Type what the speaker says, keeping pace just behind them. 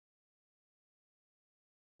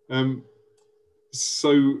Um,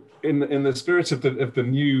 so in the spirit of the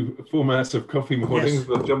new format of coffee mornings, yes,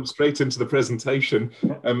 we'll jump straight into the presentation.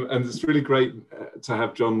 And it's really great to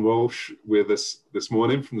have John Walsh with us this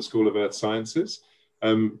morning from the School of Earth Sciences.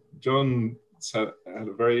 John had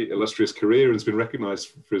a very illustrious career and has been recognised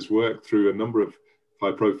for his work through a number of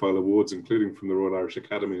high-profile awards, including from the Royal Irish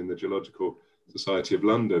Academy and the Geological Society of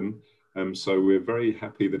London. So we're very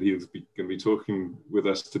happy that he's going to be talking with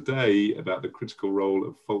us today about the critical role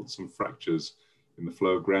of faults and fractures in the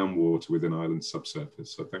flow of groundwater within island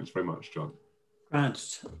subsurface. So thanks very much, John.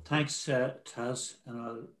 Grant, thanks, Taz. And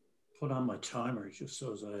I'll put on my timer just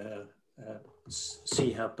so as I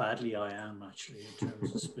see how badly I am actually in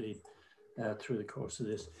terms of speed through the course of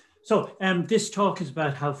this. So this talk is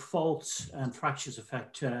about how faults and fractures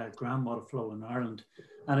affect groundwater flow in Ireland.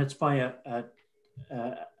 And it's by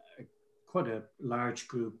quite a large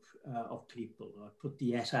group of people. I put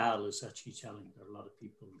the et al. Is actually telling there are a lot of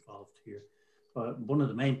people involved here. But one of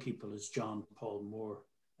the main people is John Paul Moore,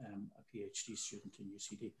 a PhD student in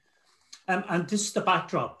UCD. And this is the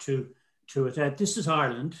backdrop to it. This is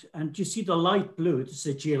Ireland. And you see the light blue, this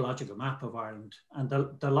is a geological map of Ireland. And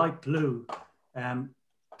the light blue, can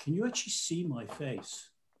you actually see my face?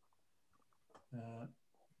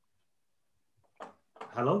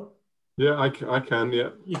 Hello? Yeah, I can,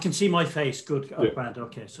 yeah. You can see my face, good, oh, yeah. Grant,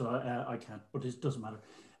 okay, so I can't, but it doesn't matter.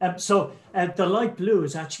 So the light blue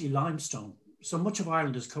is actually limestone. So much of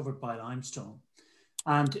Ireland is covered by limestone.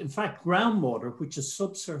 And in fact, groundwater, which is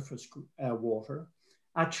subsurface water,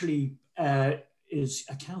 actually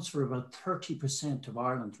accounts for about 30% of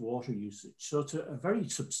Ireland's water usage. So it's a very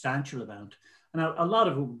substantial amount. And a lot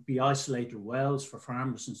of it would be isolated wells for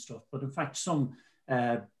farmers and stuff. But in fact, some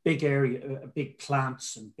big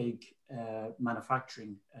plants and big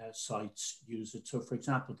manufacturing sites use it. So for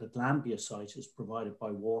example, the Glanbia site is provided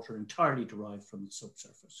by water entirely derived from the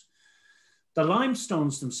subsurface. The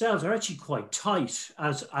limestones themselves are actually quite tight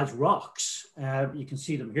as rocks. You can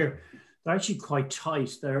see them here. They're actually quite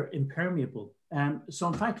tight. They're impermeable. So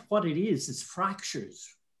in fact, what it is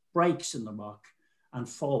fractures, breaks in the rock and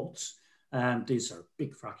faults. These are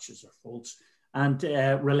big fractures or faults and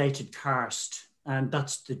related karst. And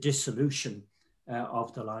that's the dissolution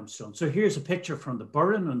of the limestone. So here's a picture from the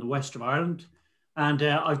Burren in the west of Ireland. And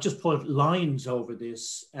I've just put lines over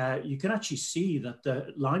this. You can actually see that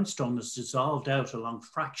the limestone is dissolved out along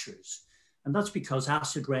fractures. And that's because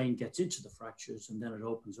acid rain gets into the fractures and then it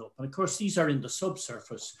opens up. And of course, these are in the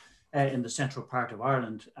subsurface in the central part of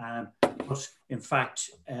Ireland. But in fact,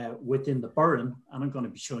 within the Burren, and I'm going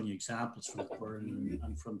to be showing you examples from the Burren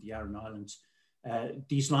and from the Aran Islands,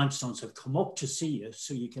 these limestones have come up to see you,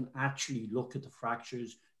 so you can actually look at the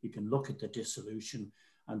fractures, you can look at the dissolution,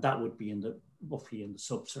 and that would be roughly in the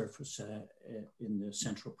subsurface in the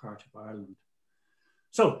central part of Ireland.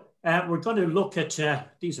 So we're going to look at,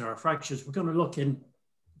 these are our fractures, we're going to look in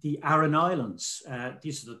the Aran Islands.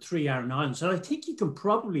 These are the 3 Aran Islands. And I think you can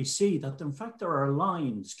probably see that, in fact, there are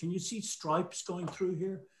lines. Can you see stripes going through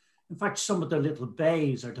here? In fact, some of the little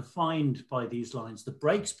bays are defined by these lines. The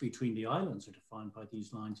breaks between the islands are defined by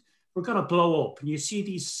these lines. We're going to blow up, and you see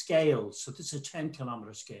these scales. So this is a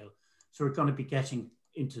 10-kilometer scale. So we're going to be getting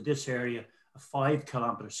into this area, a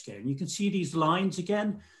 5-kilometer scale. And you can see these lines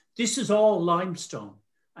again. This is all limestone.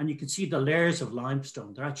 And you can see the layers of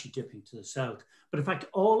limestone. They're actually dipping to the south. But in fact,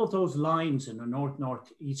 all of those lines in a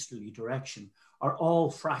north-northeasterly direction are all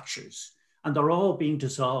fractures. And they're all being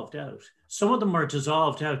dissolved out. Some of them are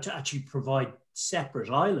dissolved out to actually provide separate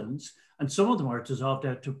islands. And some of them are dissolved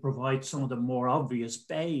out to provide some of the more obvious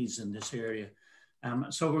bays in this area.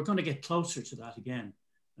 So we're going to get closer to that again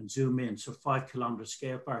and zoom in. So 5-kilometer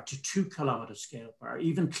scale bar to 2-kilometer scale bar,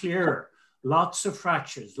 even clearer. Lots of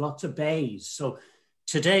fractures, lots of bays. So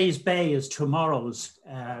today's bay is tomorrow's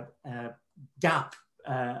gap,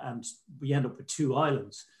 and we end up with 2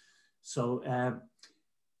 islands. So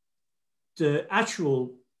the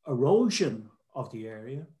actual erosion of the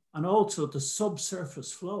area and also the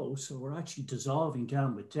subsurface flow, so we're actually dissolving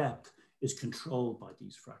down with depth, is controlled by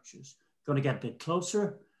these fractures. Going to get a bit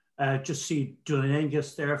closer. Just see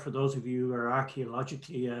Dunangus there for those of you who are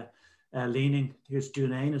archaeologically leaning. Here's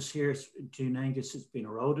Dunangus here. Dunangus has been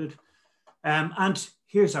eroded. And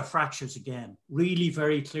here's our fractures again, really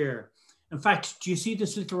very clear. In fact, do you see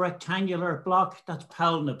this little rectangular block? That's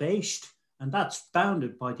Pal na Béist, and that's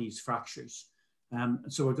bounded by these fractures.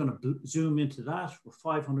 So we're going to zoom into that. We're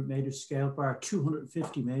 500 meter scale bar,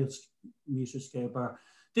 250 meter scale bar.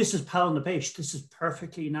 This is Pal na Béist. This is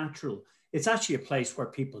perfectly natural. It's actually a place where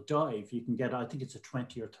people dive. You can get, I think it's a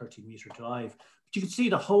 20 or 30 meter dive. But you can see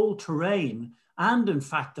the whole terrain and in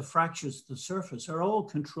fact the fractures at the surface are all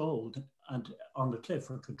controlled and on the cliff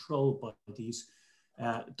are controlled by these.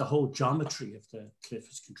 The whole geometry of the cliff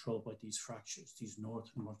is controlled by these fractures, these north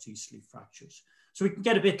and northeasterly fractures. So we can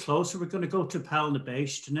get a bit closer. We're going to go to Pál na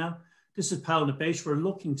Báiste now. This is Pál na Báiste. We're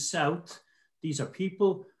looking south. These are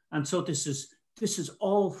people. And so this is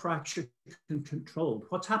all fracture controlled.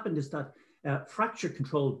 What's happened is that fracture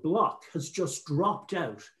controlled block has just dropped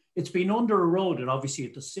out. It's been under eroded, obviously,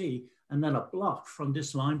 at the sea. And then a block from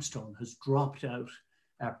this limestone has dropped out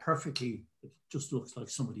perfectly. It just looks like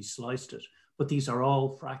somebody sliced it. But these are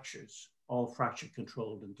all fractures, all fracture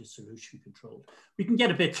controlled and dissolution controlled. We can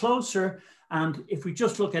get a bit closer. And if we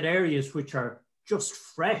just look at areas which are just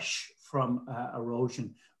fresh from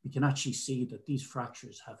erosion, we can actually see that these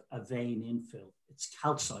fractures have a vein infill. It's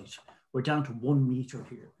calcite. We're down to 1 meter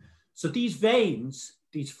here. So these veins,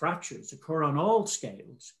 these fractures occur on all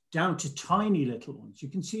scales, down to tiny little ones. You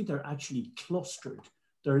can see they're actually clustered.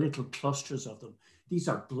 There are little clusters of them. These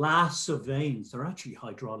are blasts of veins. They're actually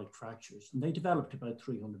hydraulic fractures, and they developed about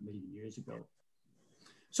 300 million years ago.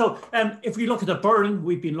 So if we look at the Burren,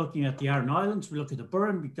 we've been looking at the Aran Islands. We look at the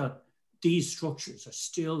Burren, we've got these structures are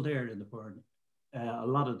still there in the Burren. A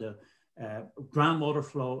lot of the groundwater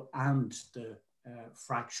flow and the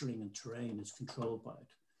fracturing and terrain is controlled by it.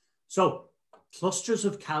 So clusters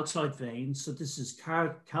of calcite veins. So this is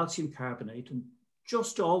calcium carbonate, and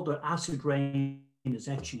just all the acid rain is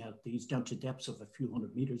etching out these down to depths of a few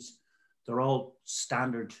hundred meters. They're all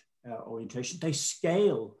standard orientation. They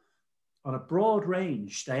scale on a broad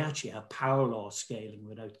range. They actually have power law scaling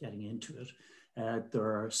without getting into it. There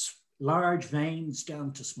are large veins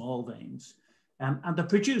down to small veins. And they're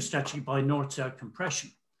produced actually by north-south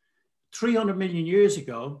compression. 300 million years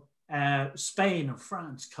ago, Spain and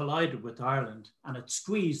France collided with Ireland, and it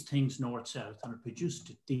squeezed things north-south, and it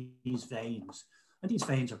produced these veins. And these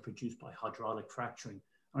veins are produced by hydraulic fracturing.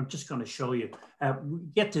 I'm just going to show you. We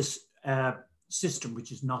get this system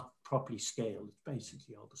which is not properly scaled. It's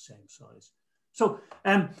basically all the same size. So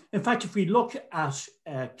in fact, if we look at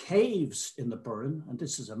caves in the Burren, and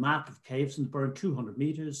this is a map of caves in the Burren, 200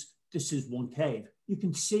 meters, this is one cave. You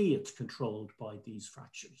can see it's controlled by these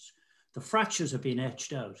fractures. The fractures have been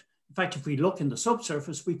etched out. In fact, if we look in the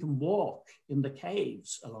subsurface, we can walk in the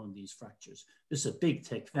caves along these fractures. This is a big,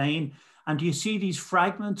 thick vein. And do you see these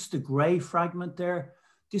fragments, the gray fragment there?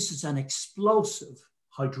 This is an explosive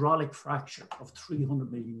hydraulic fracture of 300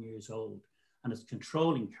 million years old. And it's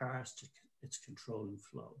controlling karst, it's controlling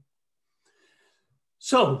flow.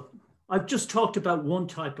 So I've just talked about one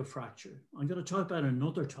type of fracture. I'm going to talk about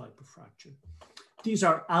another type of fracture. These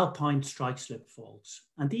are alpine strike-slip faults.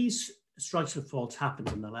 And these strike-slip faults happened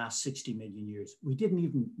in the last 60 million years. We didn't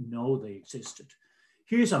even know they existed.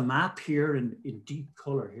 Here's a map here in deep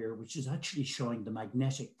color here, which is actually showing the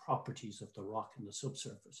magnetic properties of the rock in the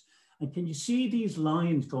subsurface. And can you see these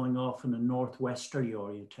lines going off in a northwesterly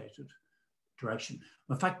orientated direction?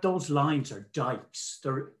 In fact, those lines are dikes.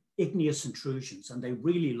 They're igneous intrusions, and they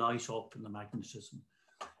really light up in the magnetism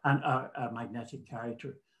and magnetic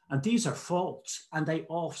character. And these are faults, and they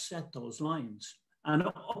offset those lines. And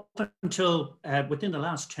up until within the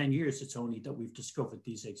last 10 years, it's only that we've discovered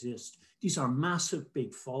these exist. These are massive,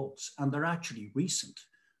 big faults, and they're actually recent.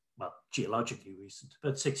 Well, geologically recent,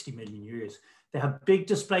 about 60 million years. They have big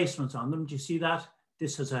displacements on them. Do you see that?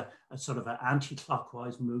 This has a sort of an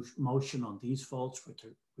anti-clockwise motion on these faults,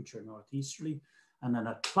 which are northeasterly, and then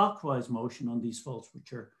a clockwise motion on these faults,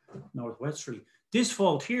 which are northwesterly. This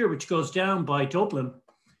fault here, which goes down by Dublin,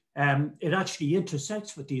 it actually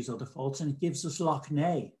intersects with these other faults, and it gives us Lough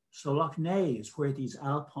Neagh. So Lough Neagh is where these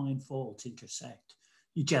alpine faults intersect.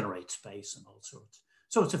 You generate space and all sorts.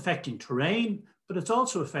 So it's affecting terrain, but it's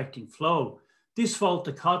also affecting flow. This fault,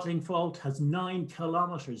 the Codling fault, has 9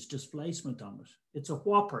 kilometers displacement on it. It's a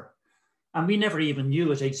whopper. And we never even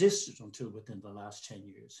knew it existed until within the last 10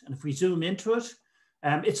 years. And if we zoom into it,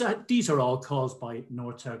 these are all caused by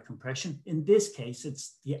north-south compression. In this case,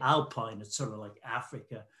 it's the Alpine. It's sort of like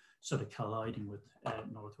Africa, sort of colliding with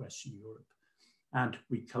northwestern Europe. And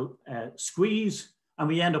we squeeze, and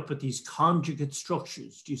we end up with these conjugate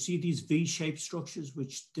structures. Do you see these V-shaped structures,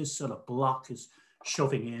 which this sort of block is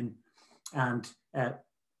shoving in? And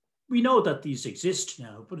we know that these exist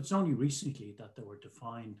now, but it's only recently that they were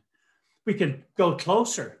defined. We can go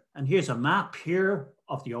closer, and here's a map here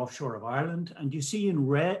of the offshore of Ireland. And you see in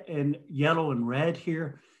red, in yellow and red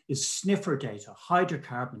here is sniffer data,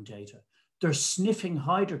 hydrocarbon data. They're sniffing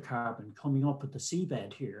hydrocarbon coming up at the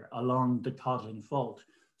seabed here along the Codling fault.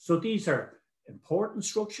 So these are important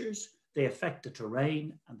structures. They affect the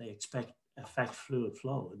terrain, and they affect fluid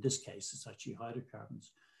flow. In this case, it's actually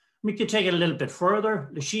hydrocarbons. We can take it a little bit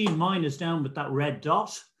further. Lachine mine is down with that red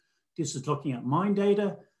dot. This is looking at mine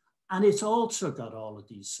data. And it's also got all of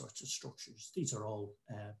these sorts of structures. These are all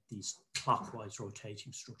these clockwise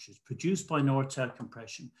rotating structures produced by north-south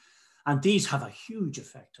compression. And these have a huge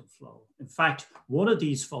effect on flow. In fact, one of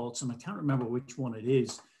these faults, and I can't remember which one it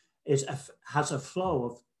is has a flow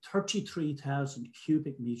of 33,000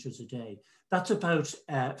 cubic meters a day. That's about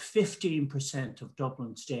 15% of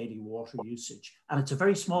Dublin's daily water usage. And it's a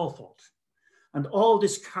very small fault. And all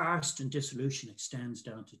this karst and dissolution extends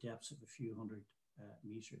down to depths of a few hundred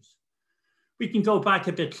meters. We can go back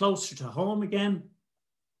a bit closer to home again,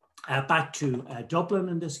 back to Dublin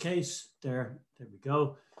in this case. There we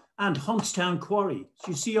go. And Huntstown Quarry.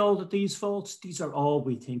 So you see all of these faults? These are all,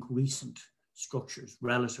 we think, recent structures,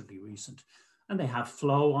 relatively recent. And they have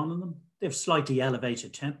flow on them. They have slightly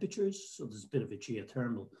elevated temperatures. So there's a bit of a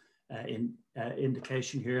geothermal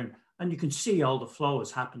indication here. And you can see all the flow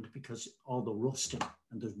has happened because all the rusting,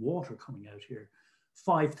 and there's water coming out here.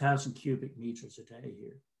 5,000 cubic meters a day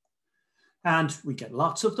here. And we get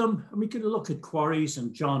lots of them. And we can look at quarries,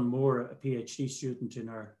 and John Moore, a PhD student in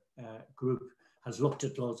our group, has looked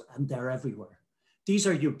at those, and they're everywhere. These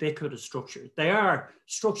are ubiquitous structures. They are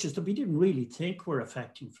structures that we didn't really think were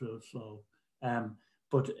affecting fluid flow.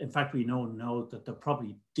 But in fact, we know that they're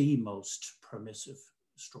probably the most permissive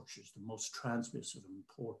structures, the most transmissive and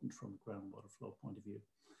important from a groundwater flow point of view.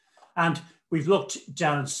 And we've looked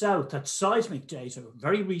down south at seismic data.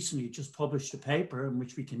 Very recently just published a paper in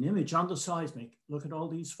which we can image on the seismic, look at all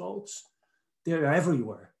these faults. They're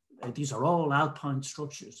everywhere. These are all alpine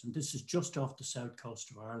structures, and this is just off the south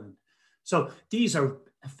coast of Ireland. So these are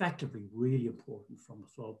effectively really important from a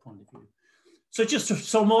flow point of view. So just to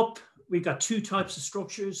sum up, we've got two types of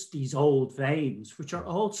structures, these old veins, which are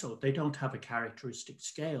also, they don't have a characteristic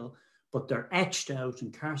scale, but they're etched out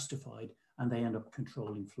and karstified, and they end up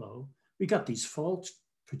controlling flow. We got these faults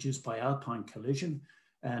produced by alpine collision,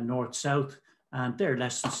 north-south, and they're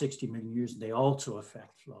less than 60 million years, and they also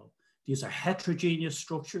affect flow. These are heterogeneous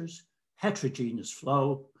structures, heterogeneous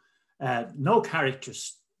flow, no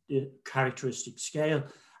characteristic scale.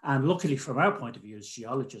 And luckily from our point of view as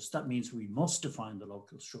geologists, that means we must define the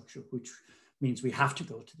local structure, which means we have to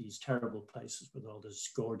go to these terrible places with all these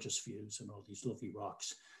gorgeous views and all these lovely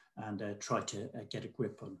rocks and try to get a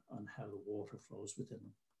grip on how the water flows within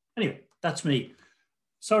them. Anyway, that's me.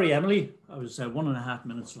 Sorry, Emily, I was 1.5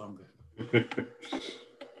 minutes longer.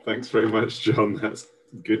 Thanks very much, John. That's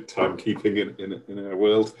good timekeeping in our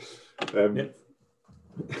world.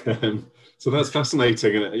 So that's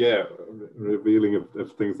fascinating, and yeah, revealing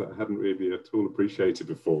of things that I hadn't really at all appreciated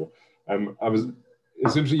before.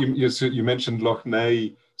 It's interesting you mentioned Loch Ness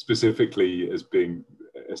specifically as being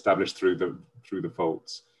established through the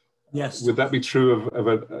faults. Yes. Would that be true of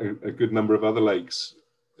a good number of other lakes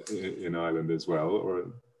in Ireland as well,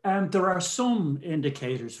 or? There are some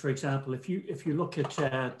indicators. For example, if you look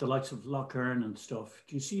at the likes of Loch Earn and stuff,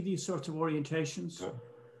 do you see these sorts of orientations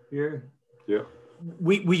here? Yeah.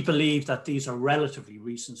 We believe that these are relatively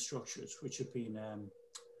recent structures which have been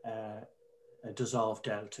dissolved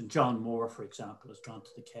out. And John Moore, for example, has gone to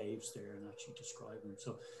the caves there and actually described them.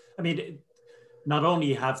 So, I mean, not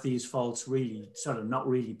only have these faults really sort of not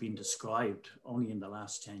really been described only in the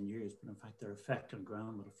last 10 years, but in fact their effect on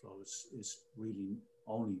groundwater flow is really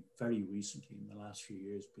only very recently in the last few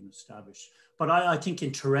years been established. But I think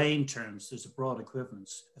in terrain terms, there's a broad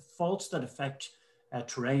equivalence. Faults that affect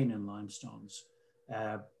terrain in limestones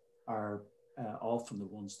are often the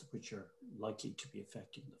ones which are likely to be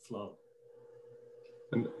affecting the flow.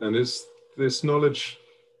 And is this knowledge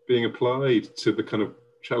being applied to the kind of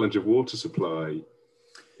challenge of water supply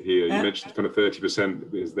here? You mentioned kind of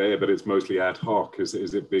 30% is there, but it's mostly ad hoc. Is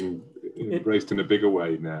it being embraced in a bigger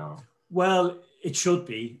way now? Well, it should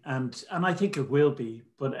be, and I think it will be,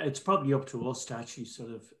 but it's probably up to us to actually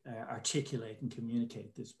sort of articulate and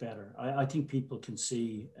communicate this better. I think people can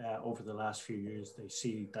see over the last few years, they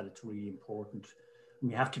see that it's really important. And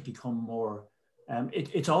we have to become more,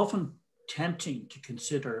 it's often tempting to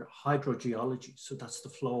consider hydrogeology, so that's the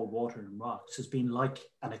flow of water in rocks, as being like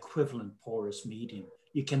an equivalent porous medium.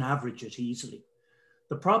 You can average it easily.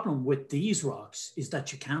 The problem with these rocks is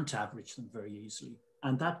that you can't average them very easily.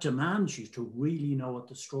 And that demands you to really know what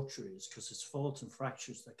the structure is, because it's faults and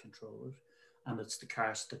fractures that control it, and it's the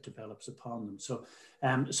karst that develops upon them. So,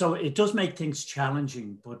 so it does make things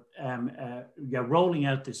challenging, but rolling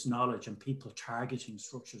out this knowledge and people targeting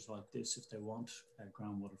structures like this if they want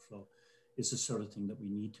groundwater flow is the sort of thing that we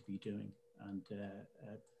need to be doing. And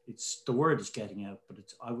the word is getting out, but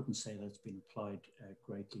I wouldn't say that it's been applied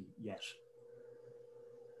greatly yet.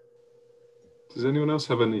 Does anyone else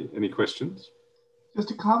have any questions?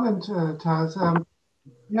 Just a comment, Taz.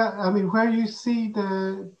 Yeah, I mean, where you see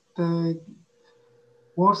the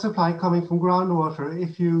water supply coming from groundwater.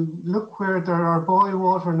 If you look where there are boil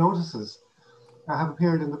water notices have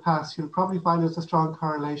appeared in the past, you'll probably find there's a strong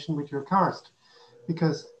correlation with your karst,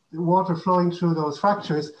 because the water flowing through those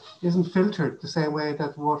fractures isn't filtered the same way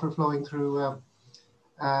that water flowing through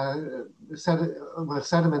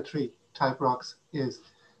sedimentary type rocks is.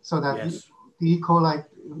 So that Yes. the E. coli,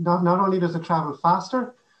 not only does it travel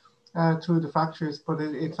faster through the fractures, but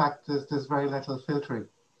in fact, there's very little filtering.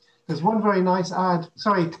 There's one very nice ad,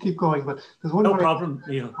 sorry to keep going, but there's one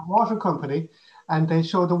water company, and they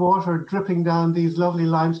show the water dripping down these lovely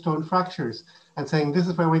limestone fractures and saying, this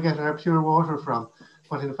is where we get our pure water from.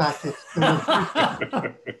 But in fact, it's...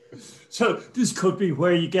 So this could be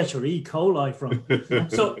where you get your E. coli from.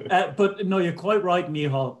 So, but no, you're quite right,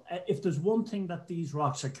 Micheál. If there's one thing that these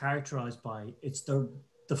rocks are characterized by, it's the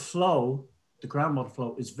flow, the groundwater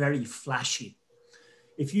flow is very flashy.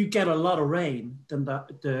 If you get a lot of rain, then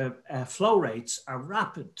the flow rates are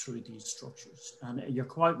rapid through these structures. And you're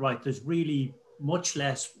quite right. There's really much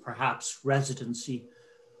less, perhaps, residency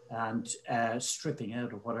and stripping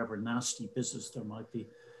out of whatever nasty business there might be.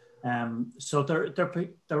 So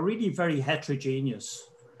they're really very heterogeneous,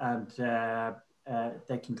 and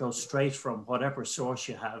they can go straight from whatever source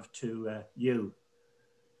you have to the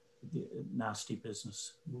nasty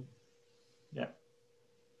business. Yeah.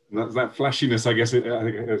 That flashiness, I guess, I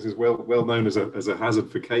think is well known as a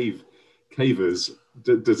hazard for cavers.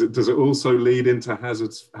 Does it also lead into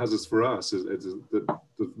hazards for us? Does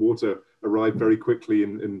water arrive very quickly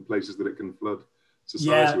in places that it can flood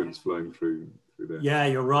society when it's flowing through there? Yeah,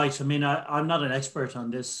 you're right. I mean, I'm not an expert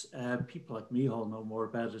on this. People like Micheál know more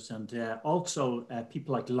about it, and also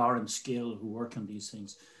people like Lawrence Gill who work on these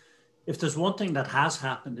things. If there's one thing that has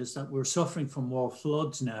happened is that we're suffering from more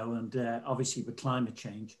floods now, and obviously with climate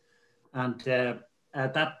change, and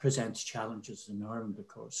that presents challenges in Ireland, of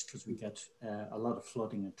course, because we get a lot of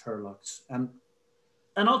flooding and turloughs, and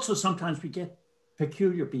also sometimes we get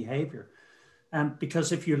peculiar behaviour.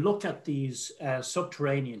 Because if you look at these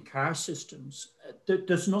subterranean karst systems,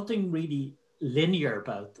 there's nothing really linear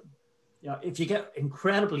about them. If you get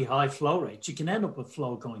incredibly high flow rates, you can end up with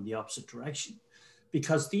flow going the opposite direction,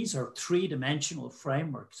 because these are three-dimensional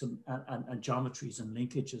frameworks and geometries and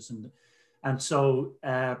linkages. And so,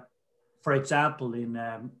 for example, in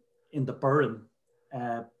the Burren,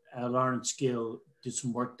 Lawrence Gill did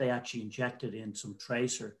some work. They actually injected in some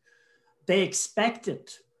tracer. They expected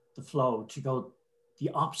the flow to go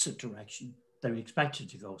the opposite direction. They expected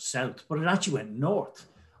to go south, but it actually went north.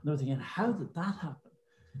 And they're thinking, how did that happen?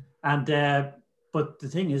 And but the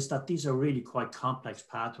thing is that these are really quite complex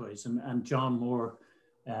pathways. And John Moore,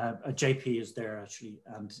 JP is there actually,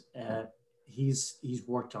 and he's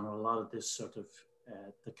worked on a lot of this sort of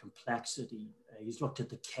the complexity. He's looked at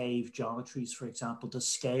the cave geometries, for example, the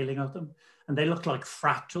scaling of them, and they look like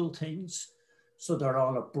fractal things. So they're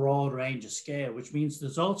on a broad range of scale, which means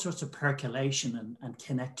there's all sorts of percolation and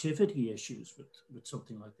connectivity issues with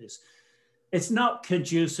something like this. It's not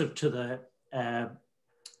conducive to the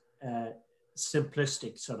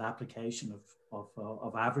simplistic sort of application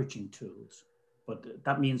of averaging tools, but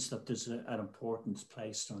that means that there's an importance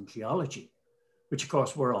placed on geology, which of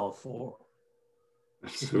course we're all for.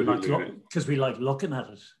 Because we like looking at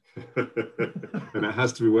it. And it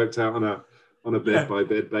has to be worked out on a bed by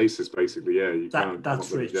bed basis, basically. Yeah, you can't come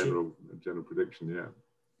up with a general prediction.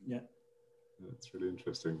 Yeah, that's really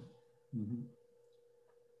interesting.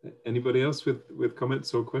 Mm-hmm. Anybody else with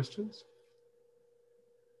comments or questions?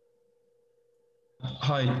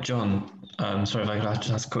 Hi, John. Sorry if I could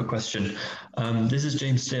just ask a quick question. This is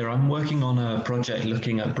James Steer. I'm working on a project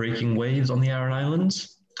looking at breaking waves on the Aran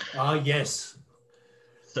Islands. Ah, yes.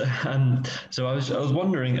 So I was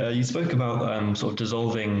wondering, you spoke about sort of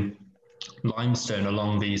dissolving limestone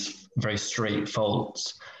along these very straight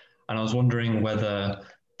faults, and I was wondering whether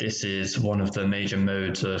this is one of the major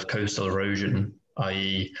modes of coastal erosion,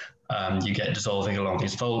 i.e. You get dissolving along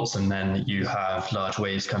these faults, and then you have large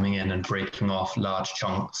waves coming in and breaking off large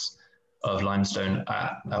chunks of limestone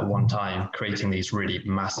at one time, creating these really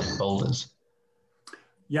massive boulders.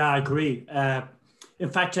 Yeah, I agree. In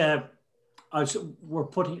fact, we're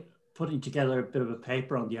putting together a bit of a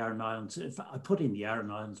paper on the Aran Islands. In fact, I put in the Aran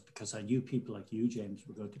Islands because I knew people like you, James,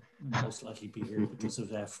 were going to most likely be here because of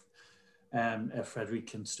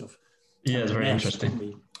Frederick and stuff. Yeah, it's very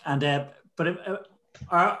interesting. And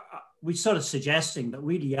we started suggesting that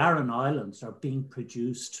really Aran Islands are being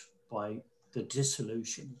produced by the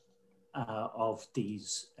dissolution of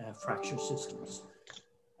these fracture systems.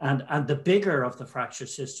 And the bigger of the fracture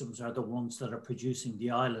systems are the ones that are producing the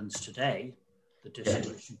islands today, the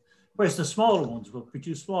dissolution, whereas the smaller ones will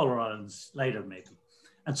produce smaller islands later, maybe.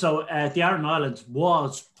 And so the Aran Islands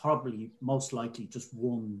was probably most likely just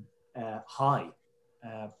one high,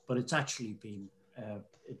 but it's actually been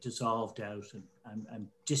dissolved out and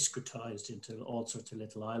discretized into all sorts of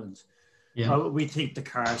little islands. Yeah. We think the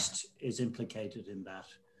karst is implicated in that.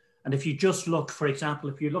 And if you just look, for example,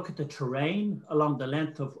 if you look at the terrain along the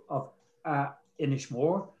length of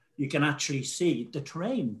Inishmore, you can actually see the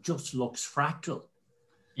terrain just looks fractal.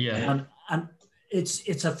 Yeah. And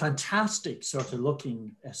it's a fantastic sort of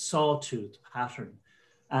looking sawtooth pattern.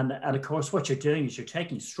 And of course, what you're doing is you're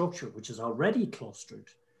taking structure, which is already clustered,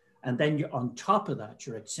 and then you're on top of that,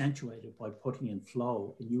 you're accentuated by putting in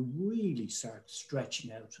flow, and you really start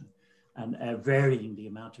stretching out and varying the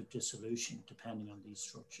amount of dissolution depending on these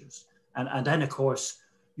structures. And then, of course,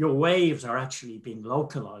 your waves are actually being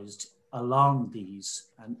localized along these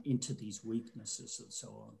and into these weaknesses and so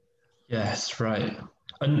on. Yes, right.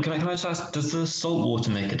 And can I just ask, does the salt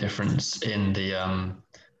water make a difference in the,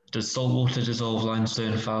 does salt water dissolve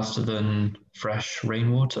limestone faster than fresh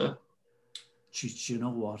rainwater? Do you know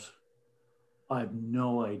what? I have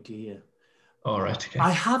no idea. All right, okay.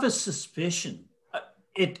 I have a suspicion.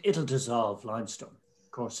 It'll dissolve limestone.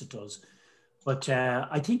 Of course it does. But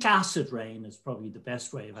I think acid rain is probably the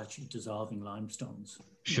best way of actually dissolving limestones.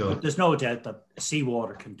 Sure. But there's no doubt that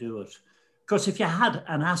seawater can do it. Because if you had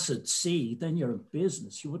an acid sea, then you're in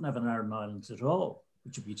business. You wouldn't have an Aran Islands at all,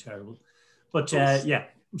 which would be terrible. But yeah,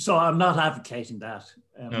 so I'm not advocating that.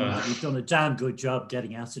 We've done a damn good job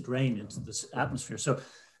getting acid rain into this atmosphere. So,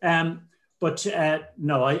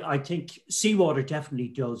 no, I think seawater definitely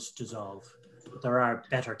does dissolve. But there are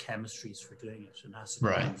better chemistries for doing it, and acid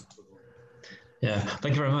rain. Yeah,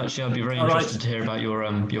 thank you very much. Yeah, I'd be very interested to hear about your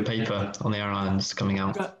paper on the Aran Islands coming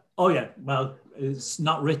out. Oh yeah, well, it's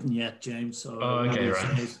not written yet, James. So okay,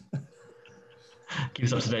 right. Keep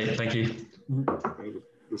us up to date. Thank you.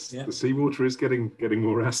 The seawater is getting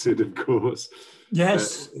more acid, of course.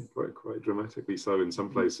 Yes, quite dramatically so in some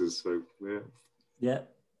places. So yeah.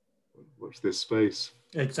 Watch this space.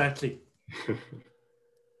 Exactly.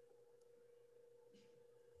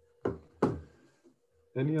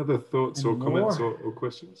 Any other thoughts or comments or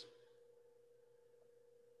questions?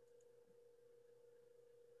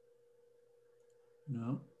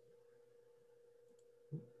 No.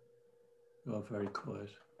 Oh, very quiet.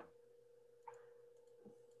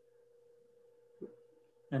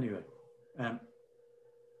 Anyway,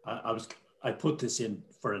 I put this in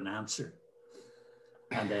for an answer,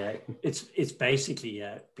 and it's basically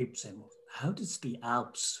people saying, well, how does the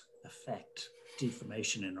Alps affect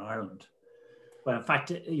deformation in Ireland? Well, in fact,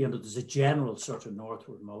 there's a general sort of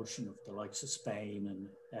northward motion of the likes of Spain and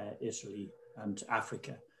Italy and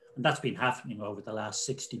Africa. And that's been happening over the last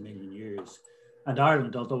 60 million years. And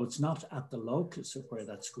Ireland, although it's not at the locus of where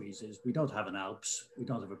that squeeze is, we don't have an Alps, we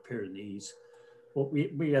don't have a Pyrenees, but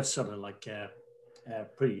we have sort of like a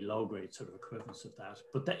pretty low grade sort of equivalence of that.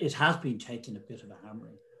 But it has been taking a bit of a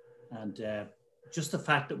hammering. And just the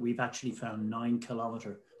fact that we've actually found 9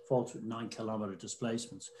 kilometer faults with 9 kilometer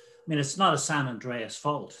displacements. I mean, it's not a San Andreas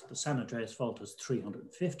fault. The San Andreas fault is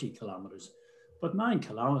 350 kilometers, but 9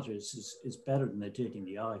 kilometers is better than a dig in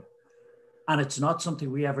the eye. And it's not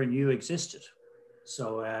something we ever knew existed.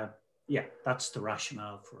 So yeah, that's the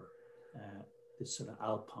rationale for this sort of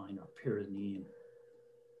Alpine or Pyrenean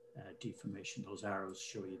deformation. Those arrows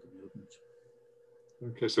show you the movement.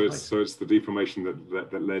 Okay, so it's the deformation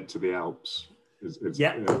that led to the Alps.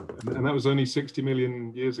 Yeah. And that was only 60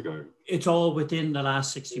 million years ago. It's all within the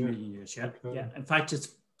last 60 million years, yeah. Okay. Yeah. In fact, it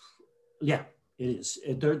is.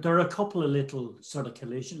 There are a couple of little sort of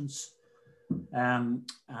collisions, and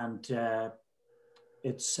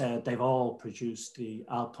it's they've all produced the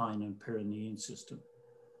Alpine and Pyrenean system.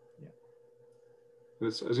 Yeah.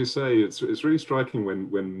 As you say, it's really striking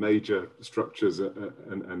when major structures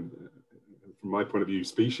and from my point of view,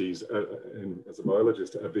 species as a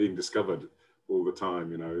biologist are being discovered all the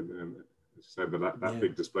time. And as you said, that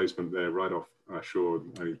big displacement there right off our shore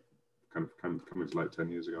only kind of coming to like 10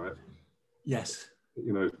 years ago. Yes.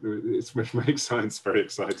 It makes science a very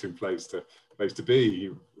exciting place to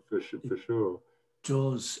be for sure. It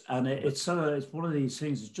does, and it's one of these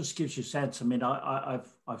things. It just gives you a sense. I mean,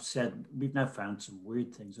 I've said we've now found some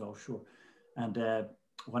weird things offshore, and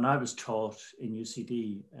when I was taught in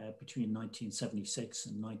UCD between 1976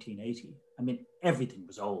 and 1980, I mean, everything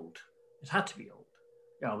was old. It had to be old.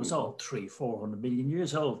 It was all 300-400 million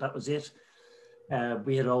years old. That was it.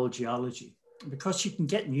 We had old geology because you can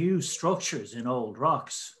get new structures in old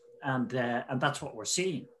rocks, and that's what we're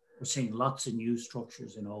seeing. We're seeing lots of new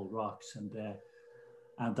structures in old rocks, and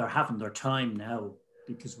they're having their time now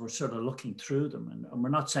because we're sort of looking through them, and we're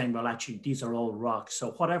not saying, well, actually, these are all rocks.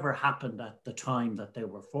 So whatever happened at the time that they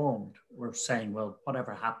were formed, we're saying, well,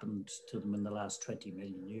 whatever happened to them in the last 20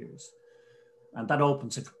 million years. And that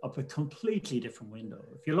opens up a completely different window.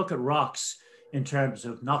 If you look at rocks in terms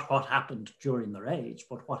of not what happened during their age,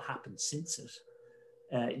 but what happened since it,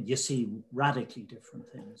 you see radically different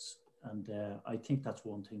things. And I think that's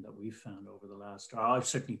one thing that we've found over the last, I've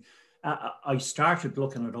certainly, I started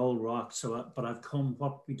looking at old rocks, but I've come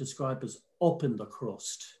what we describe as up in the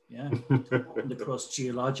crust, up in the crust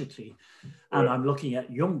geologically. And I'm looking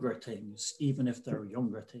at younger things, even if they're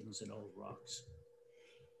younger things in old rocks.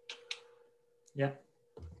 Yeah.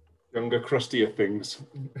 Younger, crustier things.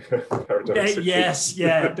 Yes,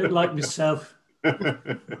 a bit like myself.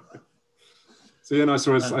 So yeah, and I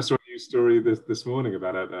saw a news story this morning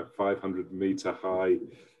about a 500-meter high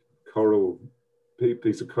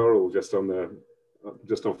piece of coral just off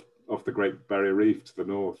the Great Barrier Reef to the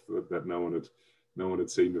north that no one had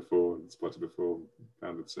seen before and spotted before,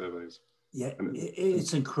 found with surveys. Yeah,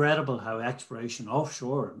 it's incredible how exploration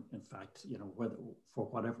offshore, in fact, whether for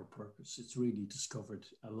whatever purpose, it's really discovered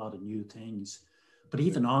a lot of new things. But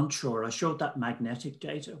even onshore, I showed that magnetic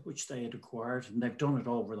data, which they had acquired, and they've done it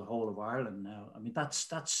over the whole of Ireland now. I mean, that's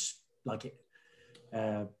like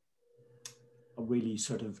a really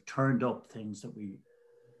sort of turned up things that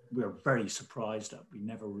we're very surprised at. We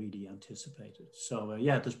never really anticipated. So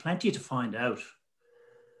yeah, there's plenty to find out,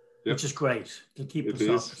 which is great. To keep us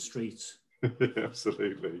off the streets.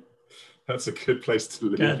 Absolutely. That's a good place to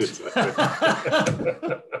leave it.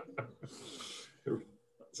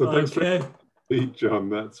 So thanks for John.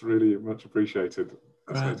 That's really much appreciated.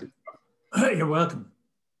 You're welcome.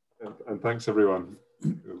 And thanks, everyone.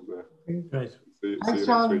 Great. See you next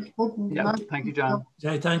week. Yeah, thank you, John.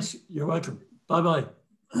 Yeah, thanks. You're welcome. Bye-bye.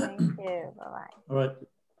 Thank you. Bye-bye. All right.